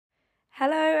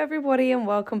Hello, everybody, and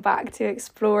welcome back to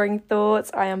Exploring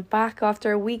Thoughts. I am back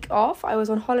after a week off. I was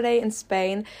on holiday in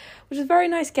Spain, which was a very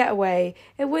nice getaway.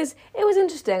 It was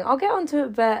interesting. I'll get onto it a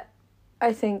bit,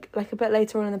 I think, like a bit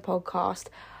later on in the podcast.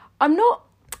 I'm not,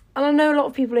 and I know a lot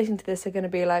of people listening to this are going to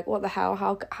be like, what the hell?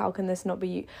 How can this not be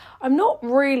you? I'm not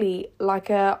really like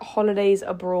a holidays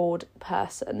abroad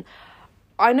person.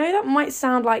 I know that might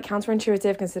sound like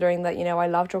counterintuitive considering that, I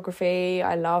love geography,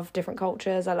 I love different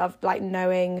cultures, I love like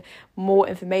knowing more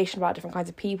information about different kinds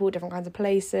of people, different kinds of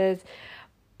places.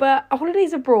 But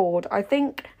holidays abroad, I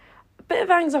think a bit of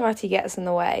anxiety gets in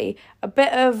the way, a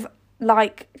bit of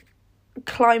like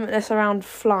climateness around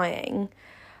flying.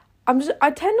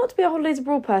 I tend not to be a holidays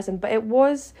abroad person, but it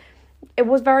was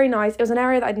very nice. It was an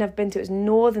area that I'd never been to. It was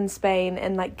northern Spain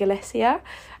in like Galicia.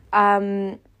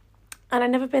 And I'd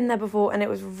never been there before, and it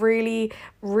was really,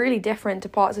 really different to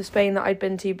parts of Spain that I'd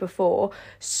been to before.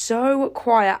 So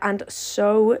quiet and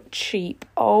so cheap.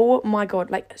 Oh my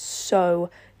God, like so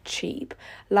cheap.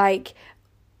 Like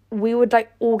we would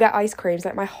like all get ice creams,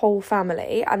 like my whole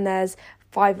family, and there's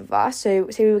 5 of us. So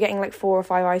we were getting like 4 or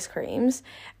 5 ice creams,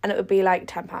 and it would be like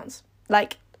 £10.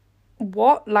 Like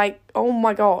what? Like, oh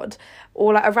my God.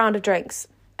 Or like a round of drinks,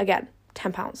 again,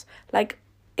 £10. Like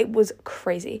it was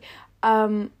crazy.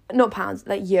 Not pounds,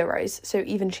 like euros, so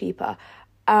even cheaper.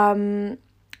 So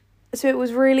it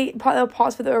was really, there were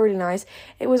parts of it that were really nice.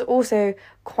 It was also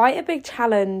quite a big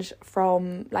challenge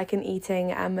from like an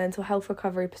eating and mental health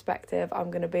recovery perspective, I'm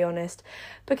going to be honest,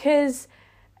 because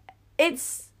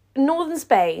it's northern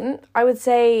Spain. I would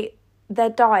say their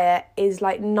diet is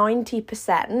like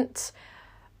 90%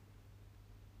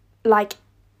 like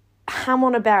ham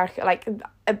on Iberica, like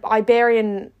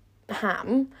Iberian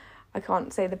ham. I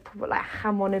can't say the proper, like,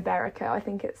 ham on Iberica, I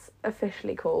think it's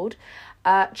officially called.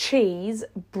 Cheese,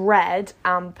 bread,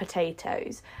 and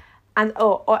potatoes. And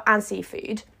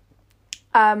seafood.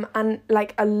 And,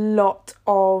 like, a lot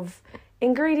of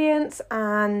ingredients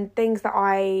and things that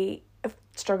I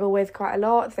struggle with quite a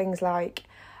lot. Things like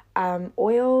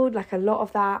oil, like a lot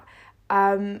of that.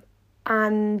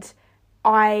 And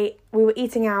we were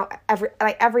eating out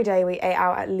every day. We ate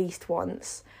out at least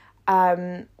once.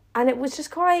 And it was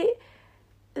just quite,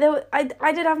 I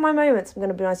did have my moments, I'm going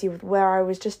to be honest with you, where I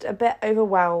was just a bit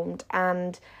overwhelmed,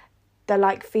 and the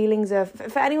like feelings of,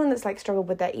 for anyone that's like struggled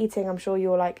with their eating, I'm sure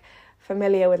you're like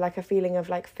familiar with like a feeling of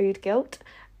like food guilt,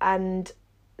 and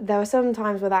there were some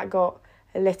times where that got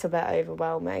a little bit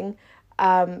overwhelming,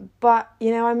 but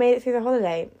I made it through the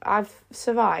holiday. I've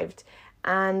survived,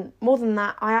 and more than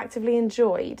that, I actively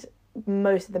enjoyed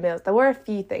most of the meals. There were a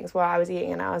few things where I was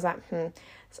eating and I was like,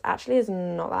 this actually is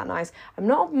not that nice. I'm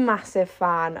not a massive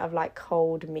fan of like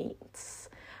cold meats.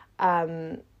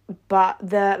 But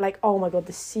the like, oh my God,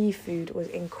 the seafood was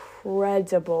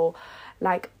incredible.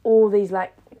 Like all these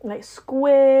like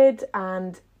squid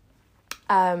and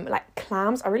like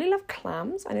clams. I really love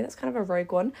clams. I know that's kind of a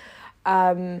rogue one.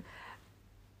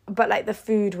 But like the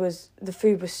food was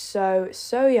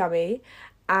so yummy,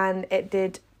 and it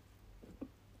did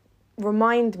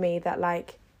remind me that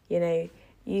like,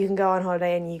 you can go on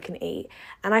holiday and you can eat.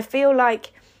 And I feel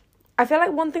like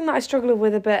one thing that I struggle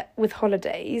with a bit with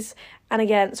holidays, and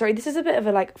again, sorry, this is a bit of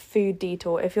a like food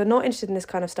detour. If you're not interested in this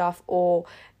kind of stuff, or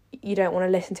you don't want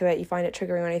to listen to it, you find it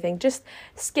triggering or anything, just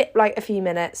skip like a few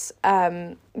minutes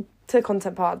to the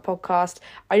content part of the podcast.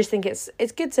 I just think it's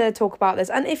good to talk about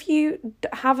this. And if you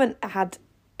haven't had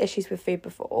issues with food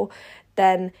before,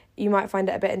 then you might find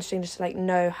it a bit interesting just to like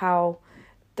know how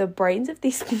the brains of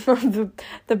these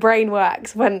the brain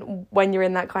works when you're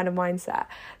in that kind of mindset.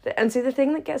 And so the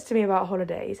thing that gets to me about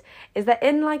holidays is that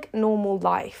in like normal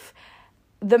life,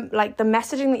 the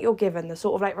messaging that you're given, the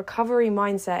sort of like recovery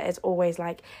mindset is always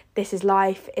like, this is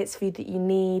life, it's food that you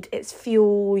need, it's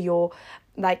fuel, you're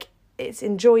like, it's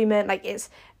enjoyment, like this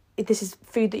is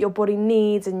food that your body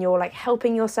needs, and you're like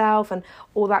helping yourself and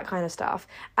all that kind of stuff.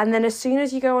 And then as soon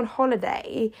as you go on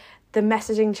holiday, the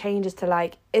messaging changes to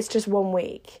like, it's just 1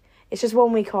 week. It's just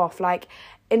 1 week off. Like,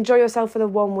 enjoy yourself for the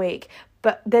 1 week.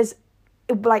 But there's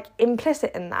like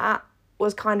implicit in that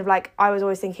was kind of like, I was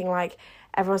always thinking like,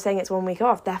 everyone's saying it's 1 week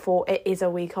off, therefore it is a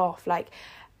week off. Like,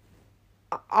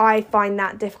 I find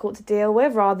that difficult to deal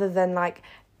with, rather than like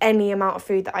any amount of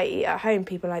food that I eat at home.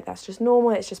 People are like, that's just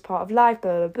normal, it's just part of life,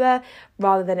 blah, blah, blah,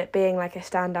 rather than it being like a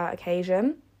standout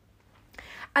occasion.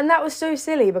 And that was so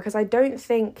silly, because I don't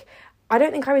think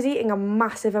I was eating a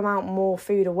massive amount more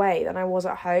food away than I was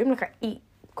at home. Like, I eat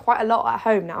quite a lot at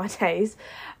home nowadays.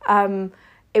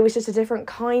 It was just a different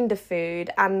kind of food.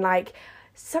 And like,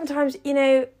 sometimes,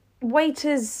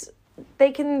 waiters,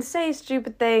 they can say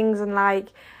stupid things, and like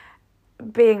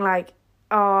being like,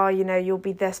 oh, you know, you'll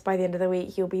be this by the end of the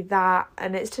week, you'll be that.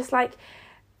 And it's just like,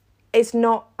 it's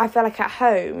not, I feel like at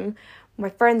home, my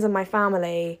friends and my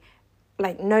family,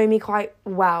 like, know me quite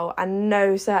well and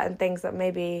know certain things that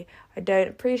maybe I don't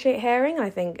appreciate hearing. And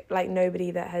I think, like, nobody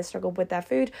that has struggled with their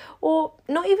food, or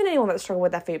not even anyone that's struggled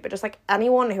with their food, but just, like,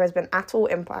 anyone who has been at all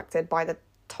impacted by the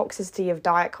toxicity of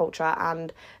diet culture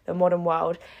and the modern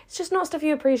world, it's just not stuff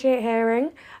you appreciate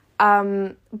hearing.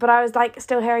 But I was, like,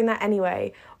 still hearing that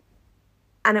anyway.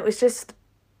 And it was just,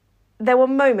 there were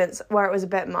moments where it was a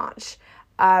bit much.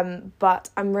 But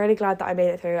I'm really glad that I made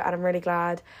it through, and I'm really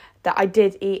glad that I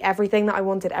did eat everything that I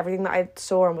wanted, everything that I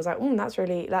saw and was like,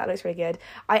 that looks really good.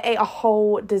 I ate a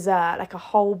whole dessert, like a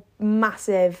whole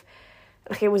massive,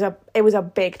 like it was a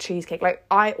big cheesecake. Like,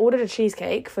 I ordered a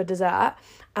cheesecake for dessert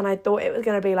and I thought it was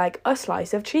going to be like a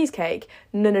slice of cheesecake.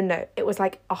 No. It was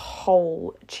like a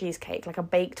whole cheesecake, like a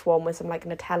baked one with some like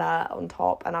Nutella on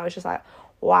top. And I was just like,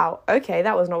 wow, okay,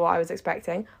 that was not what I was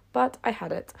expecting, but I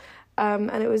had it.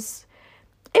 And it was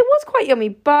quite yummy,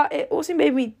 but it also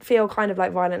made me feel kind of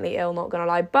like violently ill, not gonna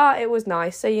lie, but it was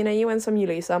nice. So, you know, you win some, you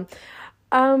lose some.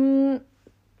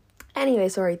 Anyway,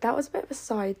 sorry, that was a bit of a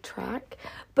sidetrack,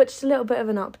 but just a little bit of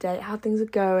an update, how things are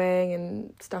going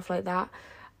and stuff like that.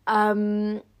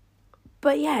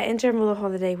 But yeah, in general, the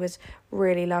holiday was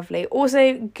really lovely.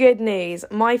 Also, good news,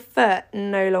 my foot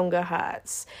no longer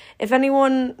hurts. If for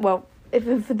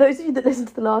those of you that listened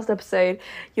to the last episode,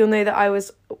 you'll know that I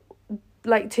was,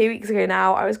 like 2 weeks ago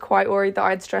now, I was quite worried that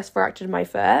I'd stress fractured my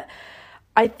foot.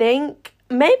 I think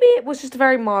maybe it was just a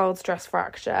very mild stress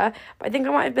fracture, but I think I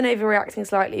might have been overreacting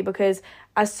slightly, because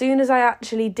as soon as I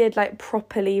actually did like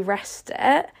properly rest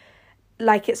it,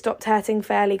 like it stopped hurting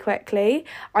fairly quickly.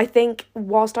 I think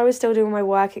whilst I was still doing my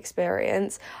work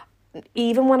experience,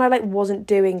 even when I like wasn't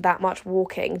doing that much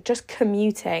walking, just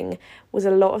commuting was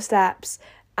a lot of steps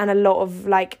and a lot of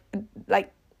like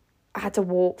I had to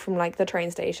walk from like the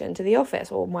train station to the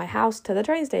office, or my house to the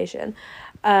train station.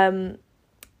 And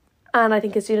I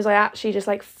think as soon as I actually just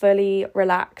like fully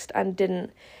relaxed and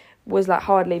was like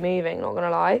hardly moving, not gonna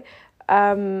lie,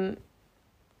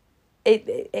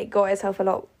 it got itself a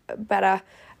lot better.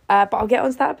 But I'll get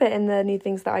onto that a bit in the new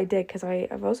things that I did, because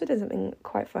I've also done something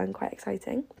quite fun, quite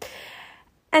exciting.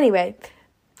 Anyway,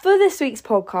 for this week's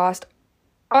podcast,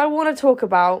 I want to talk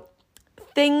about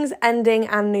things ending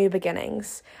and new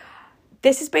beginnings.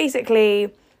 This is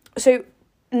basically, so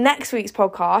next week's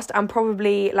podcast, and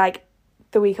probably like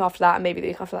the week after that, and maybe the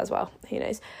week after that as well, who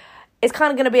knows, it's kind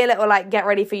of going to be a little like get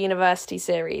ready for university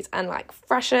series, and like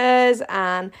freshers,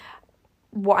 and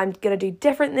what I'm going to do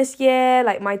different this year,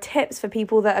 like my tips for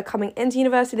people that are coming into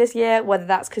university this year, whether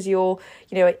that's because you're,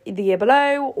 you know, the year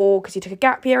below, or because you took a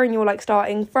gap year and you're like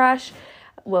starting fresh,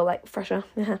 well, like fresher,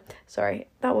 sorry,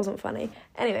 that wasn't funny.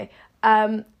 Anyway,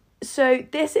 so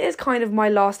this is kind of my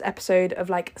last episode of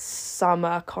like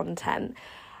summer content.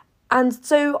 And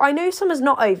so I know summer's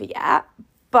not over yet,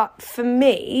 but for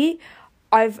me,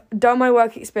 I've done my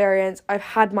work experience, I've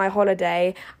had my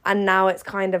holiday, and now it's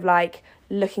kind of like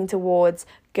looking towards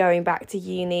going back to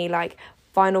uni, like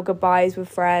final goodbyes with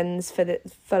friends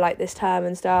for like this term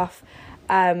and stuff.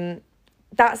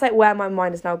 That's like where my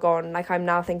mind has now gone. Like, I'm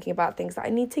now thinking about things that I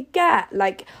need to get.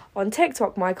 Like on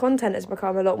TikTok, my content has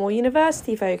become a lot more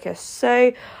university focused.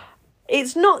 So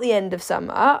it's not the end of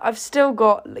summer. I've still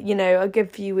got, you know, a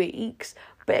good few weeks,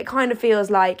 but it kind of feels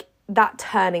like that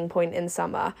turning point in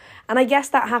summer. And I guess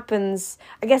that happens,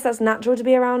 I guess that's natural to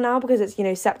be around now, because it's, you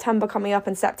know, September coming up,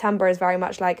 and September is very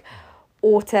much like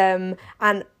autumn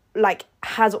and like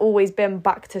has always been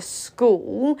back to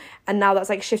school, and now that's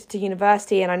like shifted to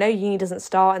university. And I know uni doesn't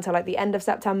start until like the end of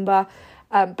September,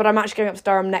 but I'm actually going up to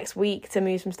Durham next week to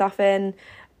move some stuff in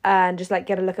and just like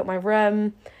get a look at my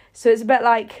room. So it's a bit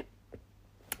like,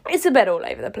 it's a bit all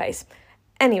over the place.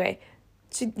 Anyway,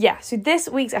 so this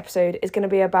week's episode is going to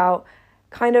be about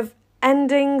kind of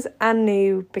endings and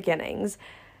new beginnings.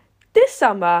 This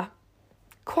summer,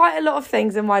 quite a lot of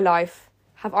things in my life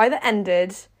have either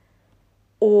ended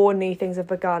or new things have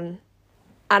begun.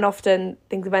 And often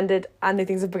things have ended and new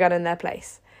things have begun in their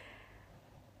place.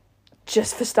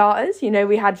 Just for starters, you know,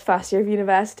 we had first year of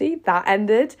university, that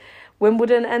ended.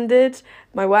 Wimbledon ended,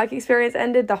 my work experience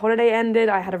ended, the holiday ended,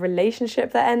 I had a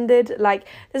relationship that ended. Like,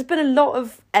 there's been a lot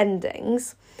of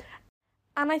endings.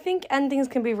 And I think endings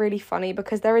can be really funny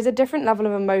because there is a different level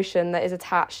of emotion that is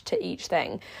attached to each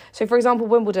thing. So, for example,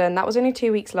 Wimbledon, that was only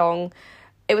 2 weeks long.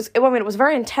 It was a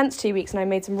very intense 2 weeks, and I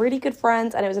made some really good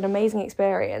friends, and it was an amazing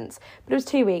experience. But it was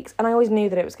 2 weeks, and I always knew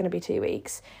that it was going to be 2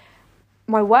 weeks.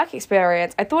 My work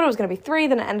experience, I thought it was going to be 3,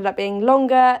 then it ended up being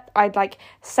longer. I'd like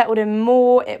settled in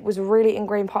more. It was a really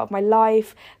ingrained part of my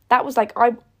life. That was like,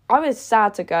 I I was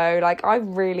sad to go. Like,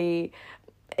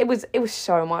 it was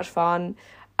so much fun.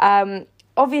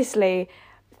 Obviously,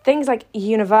 things like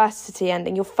university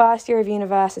ending, your first year of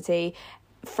university,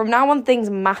 from now on things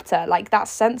matter. Like, that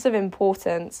sense of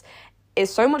importance is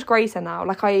so much greater now.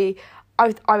 Like, I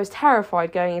was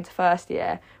terrified going into first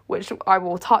year, which I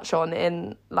will touch on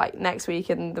in like next week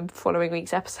and the following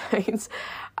week's episodes.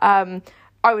 I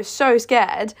was so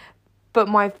scared, but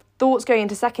my thoughts going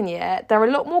into second year, they're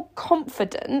a lot more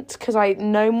confident because I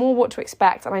know more what to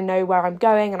expect and I know where I'm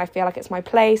going and I feel like it's my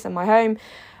place and my home.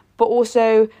 But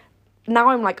also now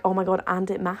I'm like, oh my God, and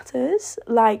it matters.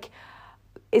 Like,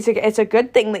 it's a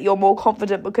good thing that you're more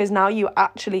confident because now you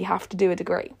actually have to do a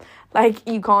degree. Like,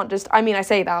 you can't just, I mean, I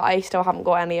say that, I still haven't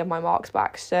got any of my marks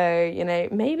back. So, you know,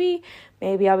 maybe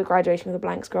I'll be graduating with a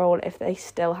blank scroll if they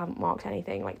still haven't marked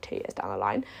anything like 2 years down the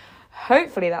line.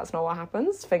 Hopefully that's not what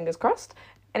happens. Fingers crossed.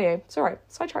 Anyway, sorry,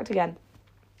 sidetracked again.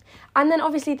 And then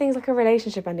obviously things like a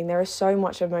relationship ending, there is so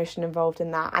much emotion involved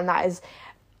in that. And that is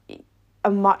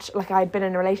like, I'd been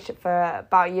in a relationship for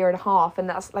about a year and a half, and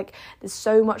that's like, there's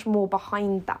so much more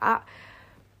behind that.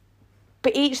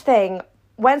 But each thing,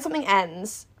 when something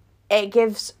ends, it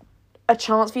gives a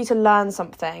chance for you to learn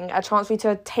something, a chance for you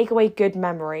to take away good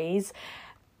memories,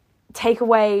 take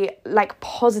away like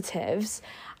positives,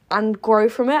 and grow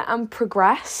from it and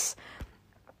progress.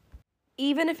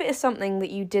 Even if it is something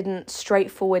that you didn't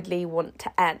straightforwardly want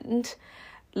to end,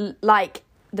 like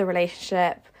the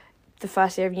relationship, the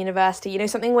first year of university, you know,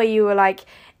 something where you were like,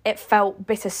 it felt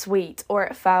bittersweet or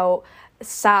it felt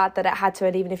sad that it had to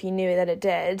end, even if you knew that it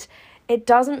did, it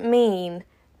doesn't mean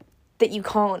that you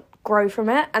can't grow from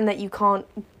it and that you can't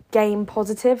gain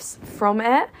positives from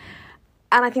it.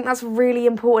 And I think that's really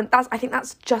important. I think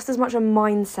that's just as much a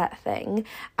mindset thing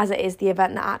as it is the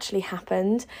event that actually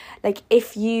happened. Like,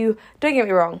 if you, don't get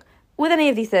me wrong, with any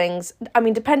of these things, I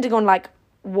mean, depending on like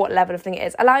what level of thing it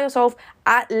is, allow yourself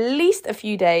at least a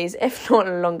few days, if not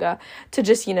longer, to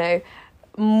just, you know,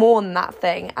 mourn that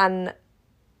thing and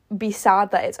be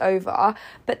sad that it's over.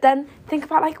 But then think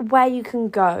about like where you can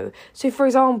go. So for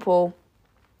example,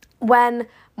 when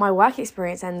my work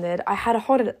experience ended, I had a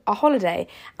holiday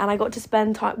and I got to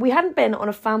spend time. We hadn't been on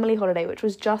a family holiday, which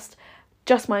was just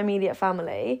my immediate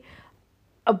family,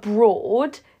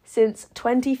 abroad since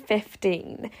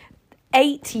 2015.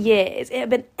 8 years. It had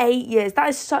been 8 years. That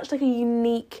is such like a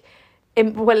unique,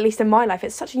 well, at least in my life,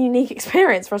 it's such a unique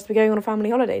experience for us to be going on a family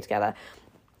holiday together.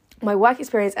 My work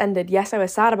experience ended. Yes, I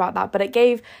was sad about that, but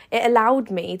it allowed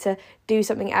me to do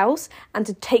something else and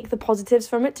to take the positives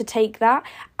from it, to take that.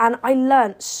 And I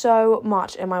learned so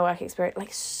much in my work experience,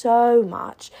 like so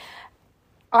much.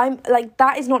 I'm like,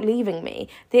 that is not leaving me.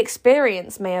 The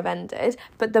experience may have ended,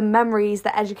 but the memories,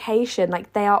 the education,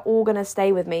 like they are all going to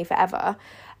stay with me forever.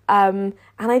 And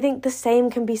I think the same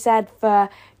can be said for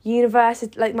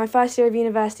university, like my first year of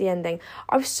university ending.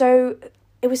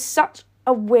 It was such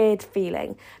a weird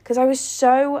feeling because I was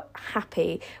so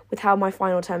happy with how my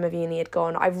final term of uni had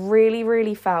gone. I really,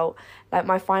 really felt like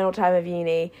my final term of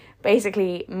uni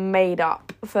basically made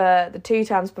up for the 2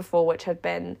 terms before, which had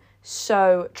been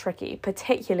so tricky,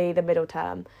 particularly the middle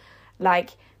term. Like,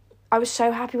 I was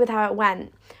so happy with how it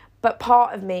went, but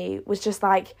part of me was just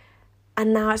like,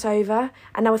 and now it's over,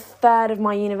 and now a third of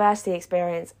my university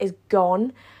experience is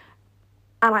gone.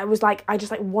 And I was like, I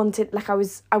wanted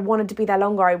to be there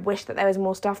longer. I wished that there was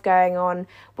more stuff going on,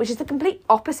 which is the complete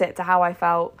opposite to how I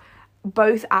felt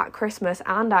both at Christmas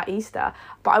and at Easter.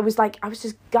 But I was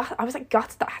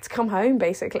gutted that I had to come home,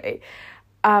 basically.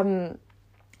 Or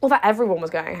that everyone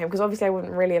was going home, because obviously I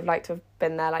wouldn't really have liked to have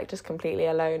been there, like, just completely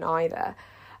alone either.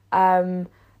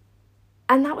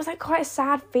 And that was, like, quite a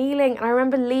sad feeling. And I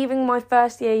remember leaving my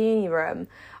first year uni room.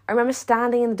 I remember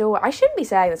standing in the doorway. I shouldn't be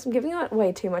saying this. I'm giving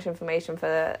away too much information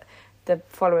for the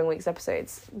following week's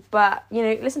episodes. But, you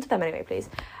know, listen to them anyway, please.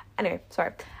 Anyway,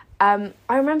 sorry. I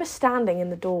remember standing in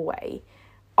the doorway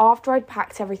after I'd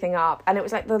packed everything up. And it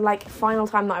was, like, the, like, final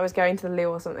time that I was going to the loo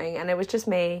or something. And it was just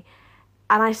me.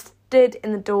 And I stood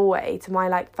in the doorway to my,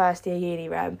 like, first year uni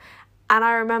room. And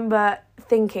I remember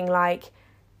thinking, like,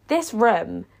 this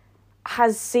room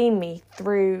has seen me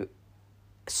through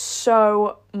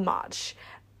so much.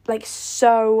 Like,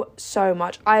 so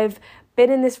much. I've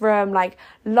been in this room, like,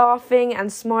 laughing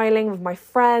and smiling with my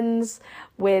friends,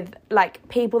 with, like,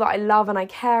 people that I love and I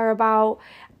care about.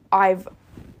 I've,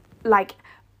 like,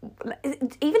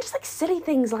 even just, like, silly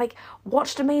things, like,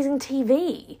 watched amazing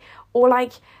TV, or,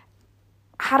 like,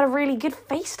 had a really good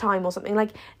FaceTime or something.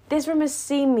 Like, this room has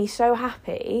seen me so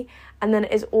happy, and then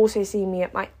it has also seen me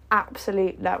at my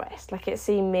absolute lowest. Like, it's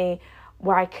seen me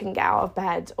where I couldn't get out of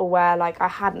bed, or where, like, I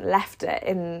hadn't left it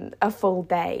in a full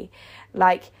day.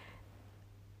 Like,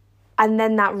 And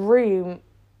then that room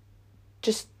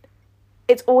just,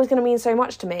 it's always going to mean so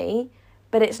much to me,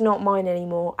 but it's not mine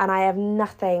anymore. And I have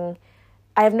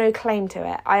no claim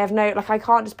to it. I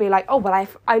can't just be like, oh, well,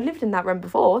 I lived in that room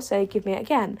before, so give me it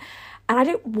again. And I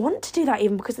don't want to do that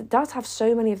even, because it does have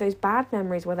so many of those bad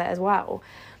memories with it as well.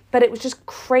 But it was just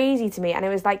crazy to me. And it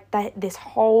was like this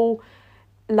whole,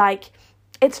 like,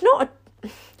 it's not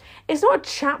a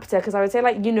chapter, because I would say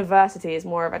like university is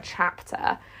more of a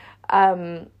chapter.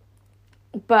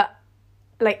 But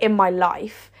like in my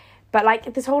life, but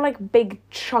like this whole like big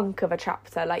chunk of a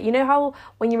chapter, like, you know how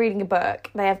when you're reading a book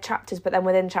they have chapters, but then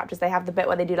within chapters they have the bit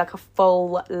where they do like a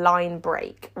full line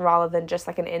break rather than just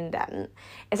like an indent.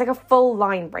 It's like a full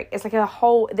line break. It's like a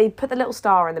whole, they put the little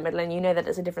star in the middle and you know that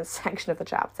it's a different section of the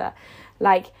chapter.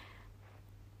 Like,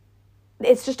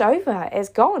 it's just over, it's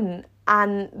gone,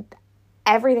 and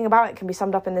everything about it can be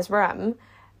summed up in this room.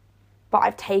 But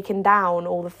I've taken down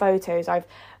all the photos, I've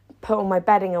put all my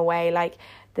bedding away, like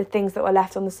the things that were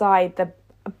left on the side, the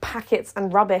packets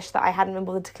and rubbish that I hadn't been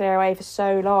bothered to clear away for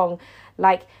so long.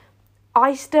 Like,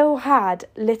 I still had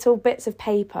little bits of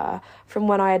paper from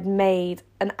when I had made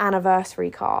an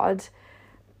anniversary card,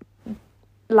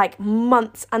 like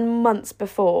months and months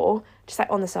before, just like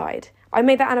on the side. I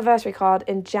made that anniversary card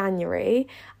in January,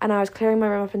 and I was clearing my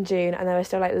room up in June, and there were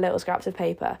still like little scraps of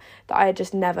paper that I had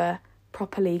just never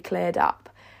properly cleared up.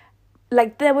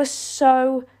 Like, there were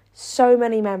so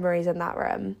many memories in that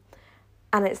room,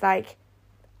 and it's like,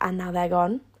 and now they're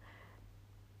gone.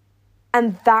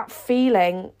 And that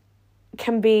feeling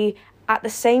can be at the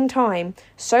same time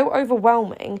so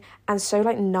overwhelming and so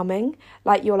like numbing.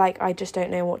 Like, you're like, I just don't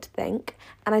know what to think.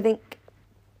 And I think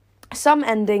some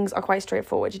endings are quite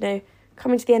straightforward, you know,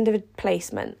 coming to the end of a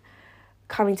placement,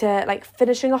 coming to like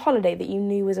finishing a holiday that you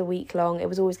knew was a week long, it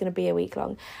was always going to be a week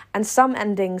long. And some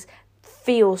endings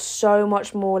feel so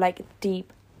much more like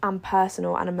deep and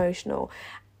personal and emotional.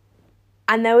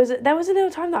 And there was a little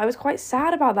time that I was quite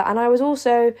sad about that. And I was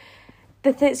also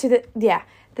the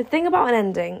thing about an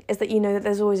ending is that you know that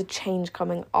there's always a change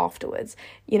coming afterwards.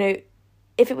 You know,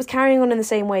 if it was carrying on in the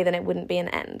same way, then it wouldn't be an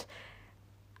end.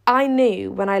 I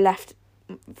knew when I left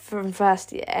from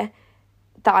first year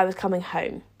that I was coming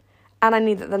home. And I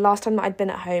knew that the last time that I'd been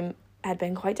at home had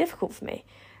been quite difficult for me.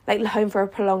 Like, home for a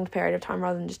prolonged period of time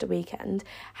rather than just a weekend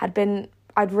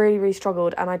I'd really, really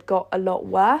struggled, and I'd got a lot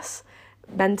worse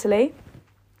mentally.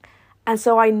 And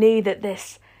so I knew that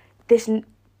this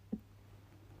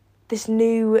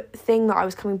new thing that I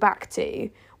was coming back to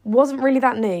wasn't really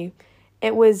that new.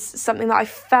 It was something that I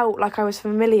felt like I was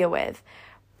familiar with.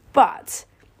 But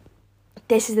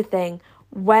this is the thing.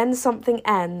 When something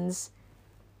ends,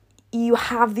 you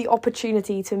have the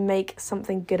opportunity to make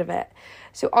something good of it.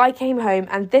 So I came home,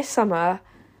 and this summer,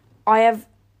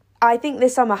 I think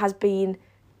this summer has been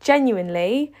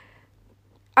genuinely,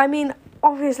 I mean,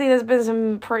 obviously there's been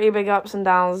some pretty big ups and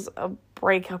downs, a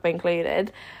breakup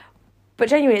included, but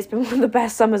genuinely it's been one of the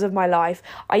best summers of my life.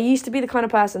 I used to be the kind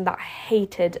of person that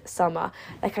hated summer.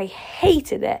 Like, I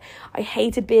hated it. I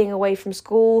hated being away from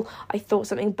school. I thought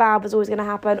something bad was always going to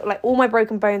happen. Like, all my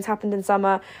broken bones happened in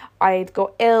summer. I'd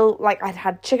got ill. Like, I'd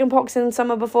had chickenpox in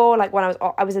summer before. Like, when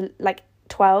I was like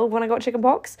 12 when I got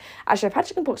chickenpox. Actually, I've had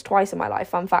chickenpox twice in my life,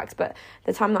 fun fact, but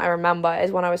the time that I remember is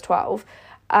when I was 12.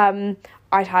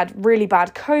 I'd had really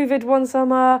bad COVID one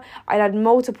summer. I'd had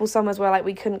multiple summers where like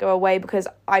we couldn't go away because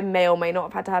I may or may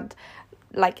not have had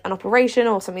like an operation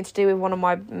or something to do with one of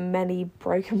my many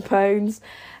broken bones.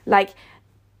 Like,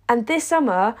 and this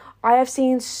summer I have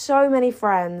seen so many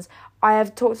friends. I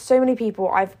have talked to so many people.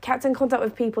 I've kept in contact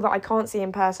with people that I can't see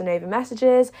in person over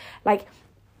messages. Like,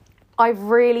 I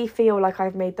really feel like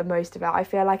I've made the most of it. I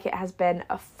feel like it has been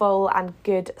a full and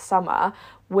good summer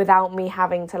without me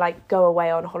having to like go away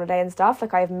on holiday and stuff.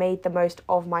 Like, I've made the most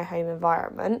of my home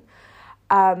environment.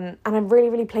 And I'm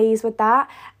really, really pleased with that.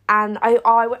 And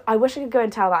I wish I could go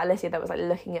and tell that Alicia that was like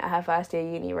looking at her first year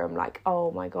uni room like,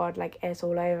 oh my God, like it's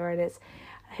all over and it's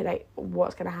like,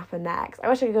 what's going to happen next? I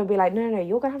wish I could go and be like, no,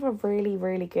 you're going to have a really,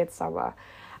 really good summer.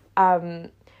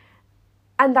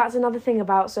 And that's another thing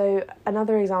about, so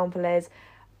another example is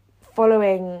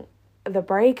following the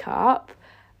breakup,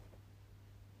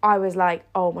 I was like,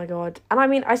 oh my God. And I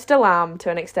mean, I still am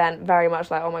to an extent very much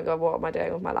like, oh my God, what am I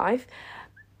doing with my life?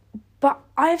 But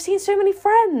I have seen so many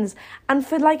friends, and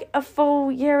for like a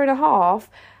full year and a half,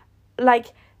 like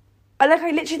I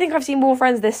literally think I've seen more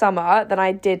friends this summer than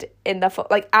I did in the,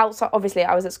 like outside, obviously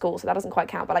I was at school, so that doesn't quite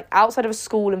count, but like outside of a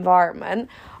school environment,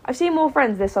 I've seen more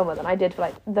friends this summer than I did for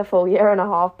like the full year and a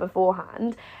half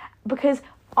beforehand, because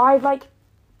I've like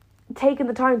taken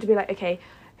the time to be like, okay,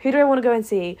 who do I want to go and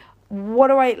see? What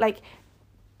do I like?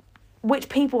 which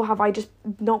people have I just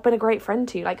not been a great friend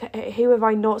to? Like, who have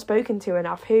I not spoken to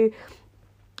enough? Who,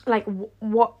 like,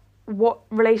 what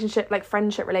relationship, like,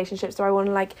 friendship relationships do I want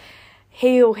to, like,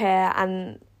 heal here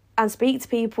and speak to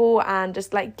people and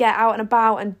just, like, get out and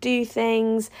about and do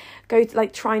things, go to,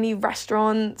 like, try new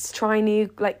restaurants, try new,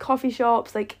 like, coffee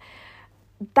shops, like,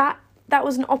 that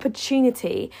was an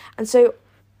opportunity. And so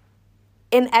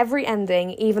in every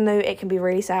ending, even though it can be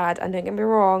really sad, and don't get me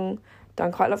wrong,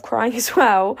 don't quite love crying as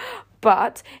well,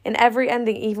 but in every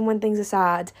ending, even when things are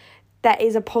sad, there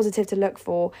is a positive to look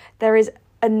for. There is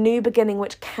a new beginning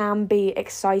which can be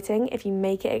exciting if you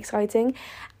make it exciting.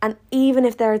 And even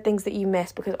if there are things that you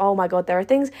miss, because oh my god, there are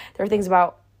things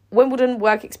about Wimbledon,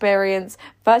 work experience,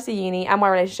 first year uni, and my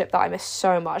relationship that I miss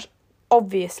so much.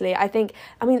 Obviously,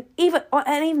 even on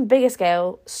an even bigger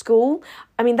scale, school,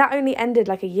 that only ended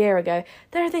like a year ago.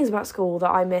 There are things about school that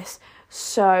I miss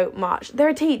so much. There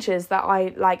are teachers that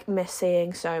I, like, miss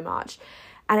seeing so much.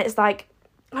 And it's like,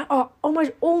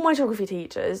 all my geography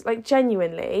teachers, like,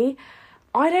 genuinely,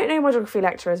 I don't know my geography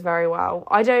lecturers very well.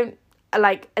 I don't,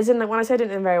 like, as in, like, when I say I don't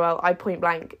know them very well, I point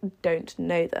blank don't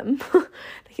know them. Like,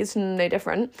 it's no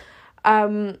different.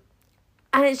 And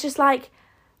it's just like,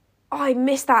 I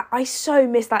miss that. I so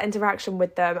miss that interaction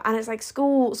with them. And it's like,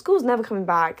 school's never coming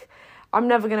back. I'm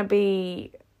never going to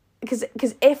be...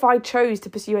 Because if I chose to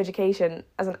pursue education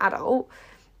as an adult,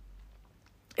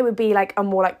 it would be, like, a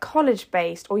more, like,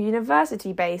 college-based or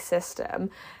university-based system.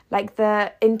 Like,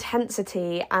 the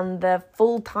intensity and the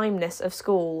full-timeness of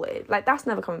school, that's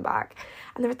never coming back.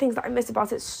 And there are things that I miss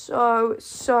about it so,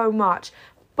 so much.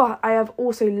 But I have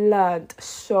also learned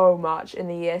so much in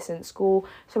the year since school,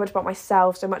 so much about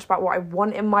myself, so much about what I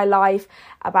want in my life,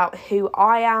 about who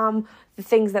I am, the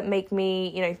things that make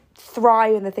me,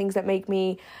 thrive, and the things that make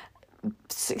me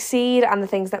succeed, and the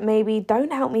things that maybe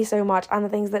don't help me so much, and the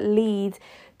things that lead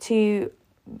to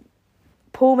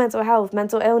poor mental health,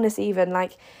 mental illness even.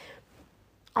 Like,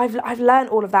 I've learned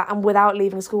all of that, and without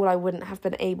leaving school, I wouldn't have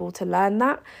been able to learn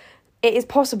that. It is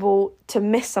possible to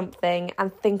miss something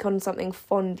and think on something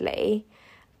fondly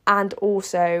and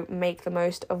also make the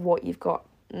most of what you've got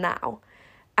now.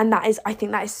 And I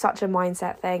think that is such a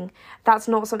mindset thing. That's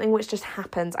not something which just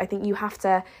happens. I think you have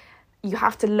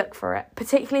to look for it.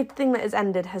 Particularly the thing that has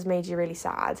ended has made you really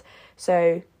sad.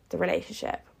 So the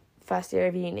relationship, first year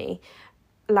of uni,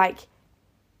 like,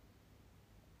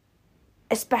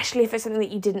 especially if it's something that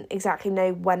you didn't exactly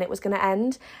know when it was going to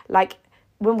end, like,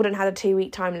 Wimbledon had a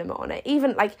 2-week time limit on it.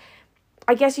 Even, like,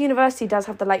 I guess university does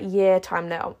have the, like, year time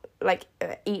limit. Like,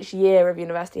 each year of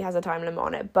university has a time limit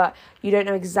on it, but you don't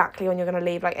know exactly when you're going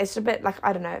to leave. Like, it's a bit, like,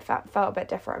 I don't know, it felt a bit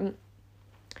different.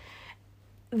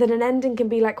 Then an ending can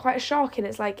be, like, quite a shock, and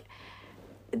it's, like,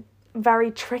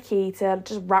 very tricky to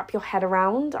just wrap your head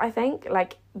around, I think.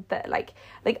 Like,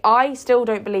 I still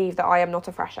don't believe that I am not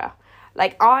a fresher.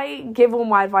 Like, I give all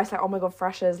my advice, like, oh my god,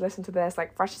 freshers, listen to this.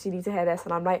 Like, freshers, you need to hear this.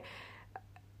 And I'm like...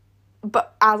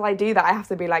 But as I do that, I have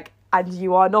to be like, and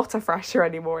you are not a fresher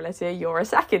anymore, Alicia, you're a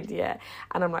second year.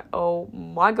 And I'm like, oh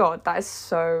my god, that is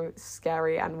so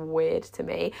scary and weird to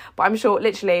me. But I'm sure,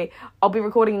 literally, I'll be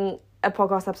recording a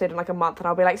podcast episode in, like, a month, and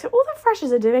I'll be like, so all the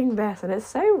freshers are doing this, and it's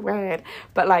so weird.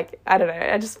 But, like, I don't know,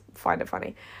 I just find it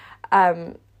funny.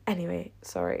 Anyway,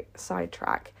 sorry,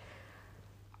 sidetrack.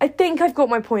 I think I've got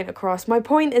my point across. My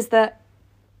point is that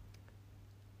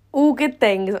all good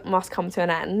things must come to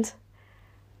an end.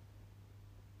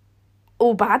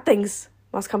 All bad things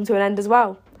must come to an end as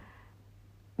well.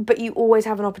 But you always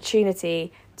have an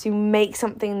opportunity to make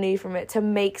something new from it, to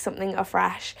make something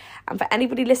afresh. And for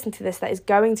anybody listening to this that is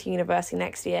going to university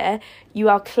next year, you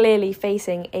are clearly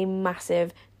facing a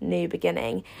massive new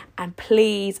beginning. And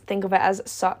please think of it as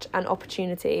such an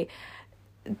opportunity.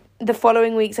 The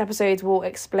following week's episodes will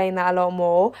explain that a lot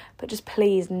more, but just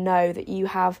please know that you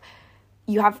have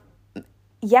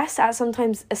yes, at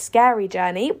sometimes a scary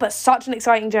journey, but such an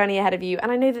exciting journey ahead of you.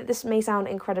 And I know that this may sound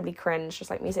incredibly cringe,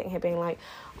 just like me sitting here being like,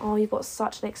 oh, you've got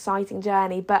such an exciting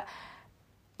journey, but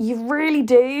you really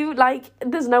do. Like,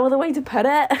 there's no other way to put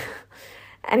it.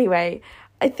 Anyway,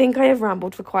 I think I have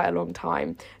rambled for quite a long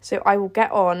time, so I will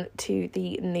get on to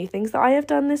the new things that I have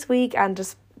done this week and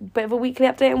just a bit of a weekly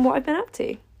update on what I've been up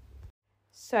to.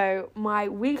 So my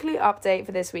weekly update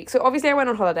for this week. So obviously I went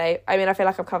on holiday. I feel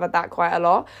like I've covered that quite a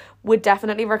lot. Would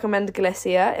definitely recommend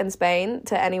Galicia in Spain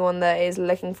to anyone that is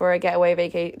looking for a getaway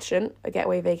vacation.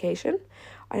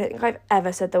 I don't think I've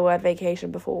ever said the word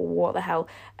vacation before. What the hell?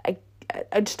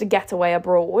 Just a getaway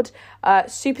abroad.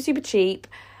 Super, super cheap.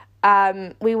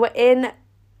 We were in,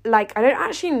 like, I don't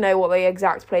actually know what the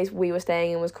exact place we were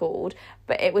staying in was called,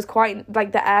 but it was quite,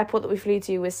 like, the airport that we flew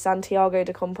to was Santiago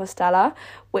de Compostela,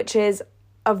 which is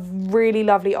a really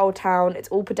lovely old town. It's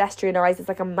all pedestrianised. It's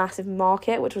like a massive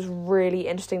market, which was really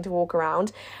interesting to walk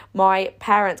around. My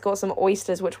parents got some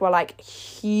oysters, which were like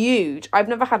huge. I've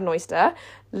never had an oyster.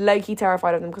 Low-key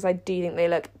terrified of them because I do think they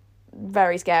look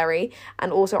very scary.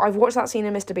 And also, I've watched that scene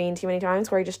in Mr. Bean too many times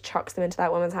where he just chucks them into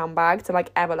that woman's handbag to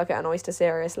like ever look at an oyster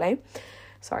seriously.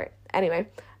 Sorry. Anyway,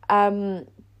 but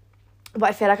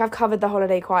I feel like I've covered the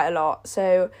holiday quite a lot,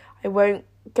 so I won't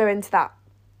go into that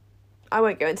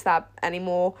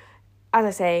anymore. As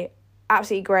I say,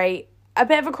 absolutely great. A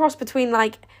bit of a cross between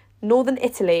like northern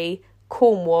Italy,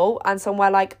 Cornwall, and somewhere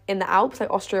like in the Alps,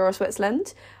 like Austria or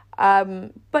Switzerland.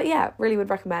 But yeah, really would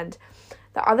recommend.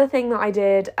 The other thing that I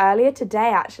did earlier today,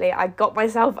 actually, I got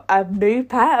myself a new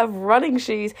pair of running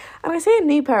shoes. And I say a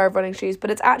new pair of running shoes, but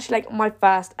it's actually like my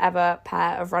first ever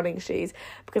pair of running shoes.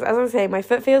 Because as I was saying, my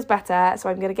foot feels better, so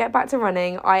I'm going to get back to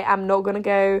running. I am not going to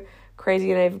go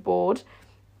crazy and overboard.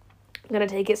 I'm going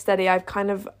to take it steady. I've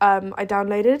kind of, I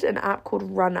downloaded an app called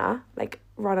Runner, like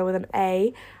Runner with an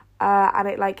A. And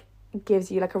it like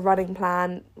gives you like a running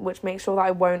plan, which makes sure that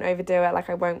I won't overdo it. Like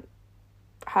I won't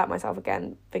hurt myself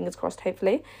again, fingers crossed,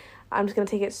 hopefully. I'm just going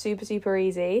to take it super, super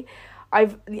easy.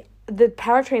 The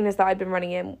pair of trainers that I'd been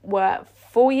running in were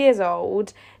 4 years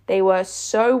old. They were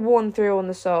so worn through on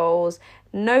the soles,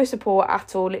 no support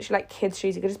at all, literally like kids'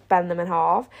 shoes, you could just bend them in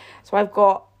half. So I've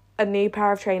got a new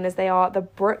pair of trainers. They are the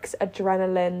Brooks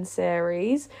Adrenaline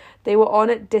series. They were on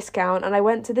at discount, and I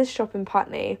went to this shop in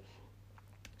Putney,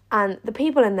 and the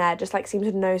people in there just like seem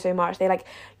to know so much. They like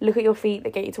look at your feet,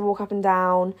 they get you to walk up and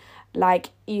down. Like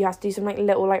you have to do some like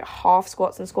little like half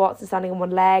squats and standing on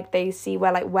one leg. They see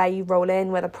where you roll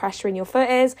in, where the pressure in your foot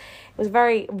is. It was a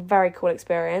very, very cool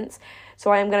experience.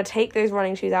 So I am going to take those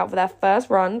running shoes out for their first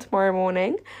run tomorrow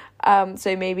morning.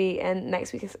 So maybe in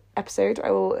next week's episode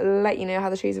I will let you know how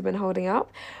the shoes have been holding up.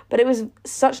 But it was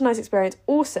such a nice experience.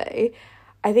 Also,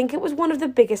 I think it was one of the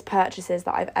biggest purchases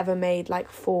that I've ever made, like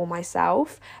for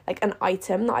myself, like an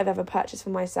item that I've ever purchased for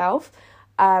myself.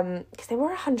 Because they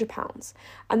were £100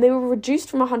 and they were reduced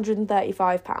from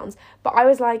 £135. But I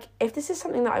was like, if this is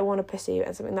something that I want to pursue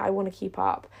and something that I want to keep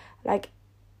up, like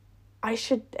I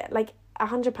should, like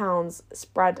 £100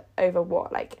 spread over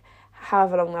what, like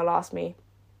however long they'll last me,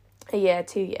 a year,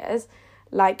 2 years,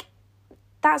 like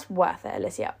that's worth it,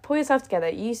 Alicia. Pull yourself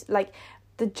together. Like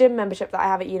the gym membership that I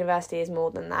have at university is more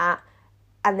than that,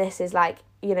 and this is like,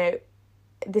 you know,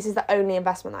 this is the only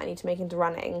investment that I need to make into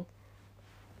running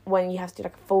when you have to do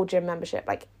like a full gym membership.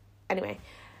 Like anyway,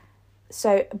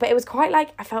 so but it was quite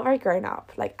like, I felt very grown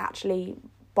up, like actually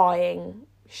buying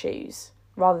shoes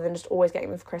rather than just always getting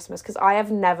them for Christmas, because I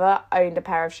have never owned a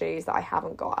pair of shoes that I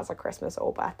haven't got as a Christmas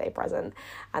or birthday present.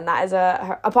 And that is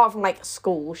apart from like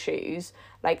school shoes,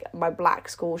 like my black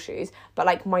school shoes, but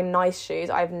like my nice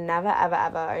shoes, I've never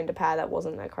ever owned a pair that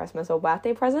wasn't a Christmas or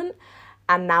birthday present,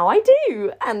 and now I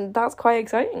do, and that's quite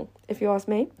exciting if you ask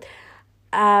me.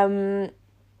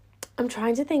 I'm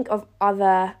trying to think of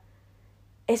other...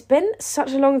 It's been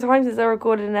such a long time since I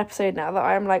recorded an episode now that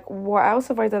I'm like, what else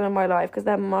have I done in my life? Because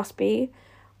there must be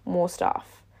more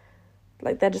stuff.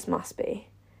 Like, there just must be.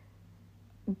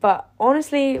 But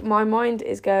honestly, my mind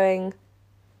is going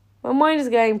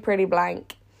pretty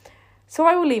blank. So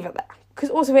I will leave it there. Because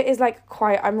also it is like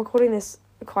I'm recording this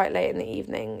quite late in the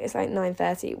evening. It's like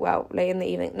 9:30. Well, late in the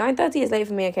evening. 9:30 is late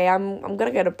for me, okay? I'm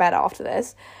going to go to bed after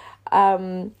this.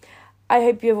 I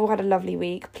hope you've all had a lovely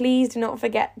week. Please do not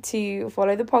forget to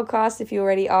follow the podcast if you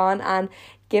already aren't, and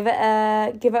give it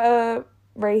a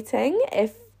rating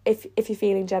if you're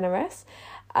feeling generous.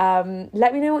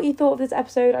 Let me know what you thought of this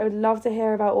episode. I would love to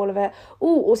hear about all of it.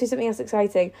 Oh, also something else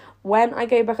exciting. When I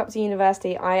go back up to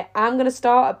university, I am going to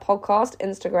start a podcast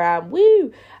Instagram.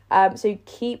 Woo! So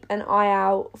keep an eye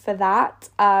out for that.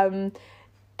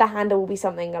 The handle will be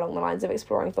something along the lines of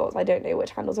Exploring Thoughts. I don't know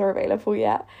which handles are available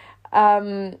yet.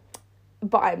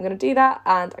 But I'm going to do that,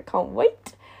 and I can't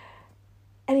wait.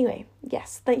 Anyway,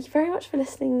 yes, thank you very much for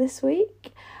listening this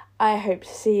week. I hope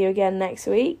to see you again next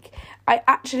week. I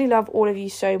actually love all of you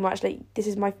so much. Like, this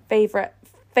is my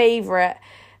favourite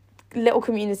little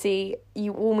community.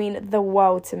 You all mean the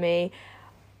world to me.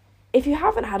 If you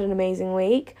haven't had an amazing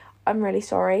week, I'm really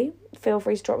sorry. Feel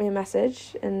free to drop me a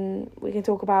message and we can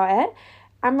talk about it.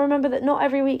 And remember that not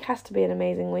every week has to be an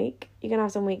amazing week. You can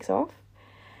have some weeks off.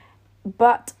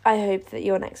 But I hope that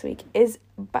your next week is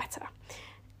better.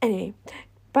 Anyway,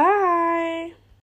 bye.